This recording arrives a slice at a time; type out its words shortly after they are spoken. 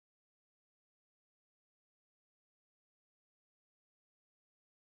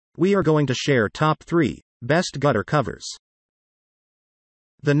we are going to share top 3 best gutter covers.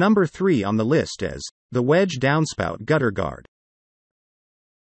 The number 3 on the list is the Wedge Downspout Gutter Guard.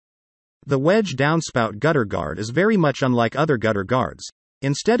 The Wedge Downspout Gutter Guard is very much unlike other gutter guards.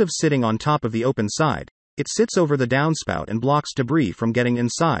 Instead of sitting on top of the open side, it sits over the downspout and blocks debris from getting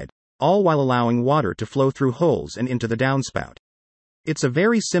inside, all while allowing water to flow through holes and into the downspout. It's a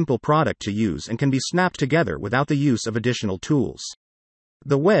very simple product to use and can be snapped together without the use of additional tools.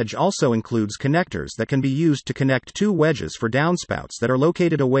 The wedge also includes connectors that can be used to connect 2 wedges for downspouts that are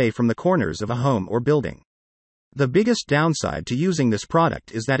located away from the corners of a home or building. The biggest downside to using this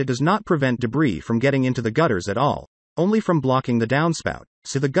product is that it does not prevent debris from getting into the gutters at all, only from blocking the downspout,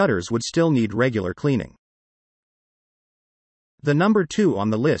 so the gutters would still need regular cleaning. The number 2 on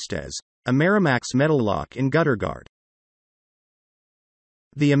the list is Amerimax Metal Lock-in Gutter Guard.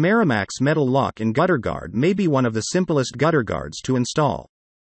 The Amerimax Metal Lock-in Gutter Guard may be one of the simplest gutter guards to install.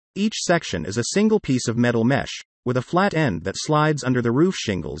 Each section is a single piece of metal mesh, with a flat end that slides under the roof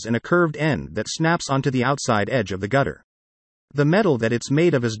shingles and a curved end that snaps onto the outside edge of the gutter. The metal that it's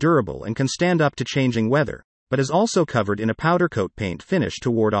made of is durable and can stand up to changing weather, but is also covered in a powder coat paint finish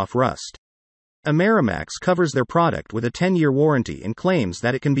to ward off rust. Amerimax covers their product with a 10-year warranty and claims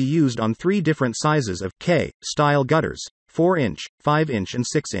that it can be used on 3 different sizes of K-style gutters: 4-inch, 5-inch and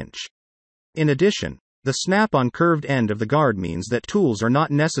 6-inch. In addition, the snap-on curved end of the guard means that tools are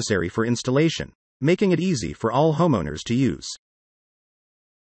not necessary for installation, making it easy for all homeowners to use.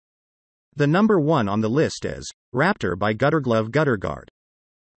 The number 1 on the list is Raptor by Gutterglove Gutter Guard.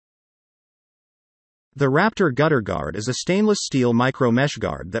 The Raptor Gutter Guard is a stainless steel micro mesh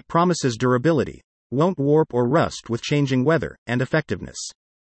guard that promises durability, won't warp or rust with changing weather, and effectiveness.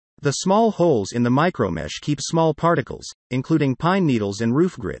 The small holes in the micromesh keep small particles, including pine needles and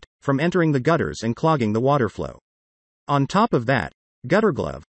roof grit, from entering the gutters and clogging the water flow. On top of that,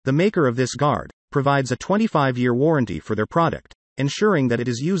 Gutterglove, the maker of this guard, provides a 25-year warranty for their product, ensuring that it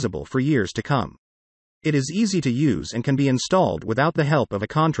is usable for years to come. It is easy to use and can be installed without the help of a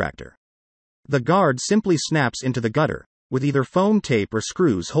contractor. The guard simply snaps into the gutter, with either foam tape or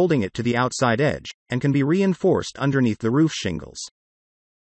screws holding it to the outside edge, and can be reinforced underneath the roof shingles.